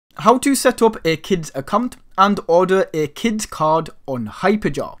how to set up a kid's account and order a kid's card on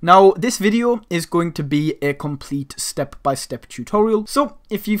Hyperjar. Now, this video is going to be a complete step-by-step tutorial, so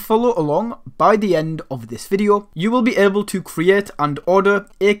if you follow along, by the end of this video, you will be able to create and order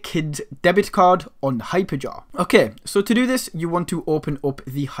a kid's debit card on Hyperjar. Okay, so to do this, you want to open up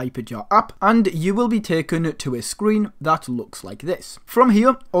the Hyperjar app, and you will be taken to a screen that looks like this. From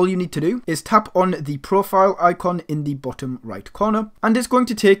here, all you need to do is tap on the profile icon in the bottom right corner, and it's going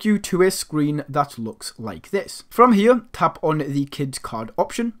to take you to a screen that looks like this. From here, tap on the kids card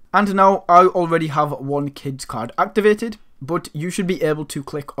option, and now I already have one kids card activated, but you should be able to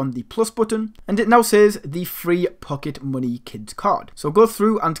click on the plus button, and it now says the free pocket money kids card. So go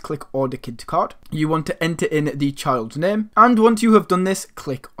through and click order kids card. You want to enter in the child's name, and once you have done this,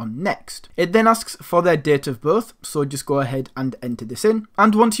 click on next. It then asks for their date of birth, so just go ahead and enter this in,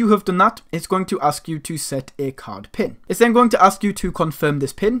 and once you have done that, it's going to ask you to set a card pin. It's then going to ask you to confirm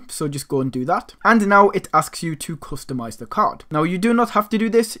this pin, so just go and do that, and now it asks you to customize the card. Now, you do not have to do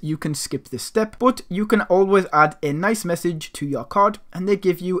this, you can skip this step, but you can always add a nice message to your card, and they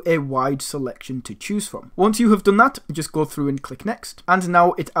give you a wide selection to choose from. Once you have done that, just go through and click next, and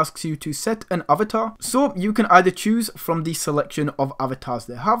now it asks you to set an avatar, so you can either choose from the selection of avatars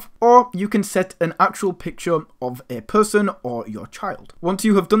they have, or you can set an actual picture of a person or your child. Once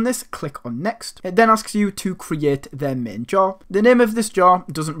you have done this, click on next. It then asks you to create their main jar. The name of this jar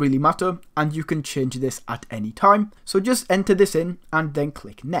doesn't really matter, and you can change this at any time, so just enter this in and then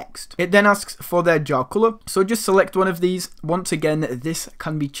click next. It then asks for their jar color, so just select one of these. Once again, this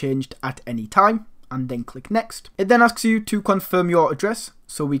can be changed at any time, and then click next. It then asks you to confirm your address,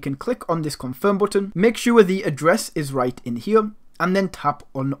 so we can click on this confirm button. Make sure the address is right in here, and then tap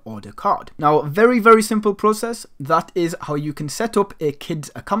on order card. Now, very simple process. That is how you can set up a kid's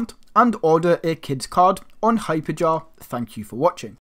account and order a kid's card on Hyperjar. Thank you for watching.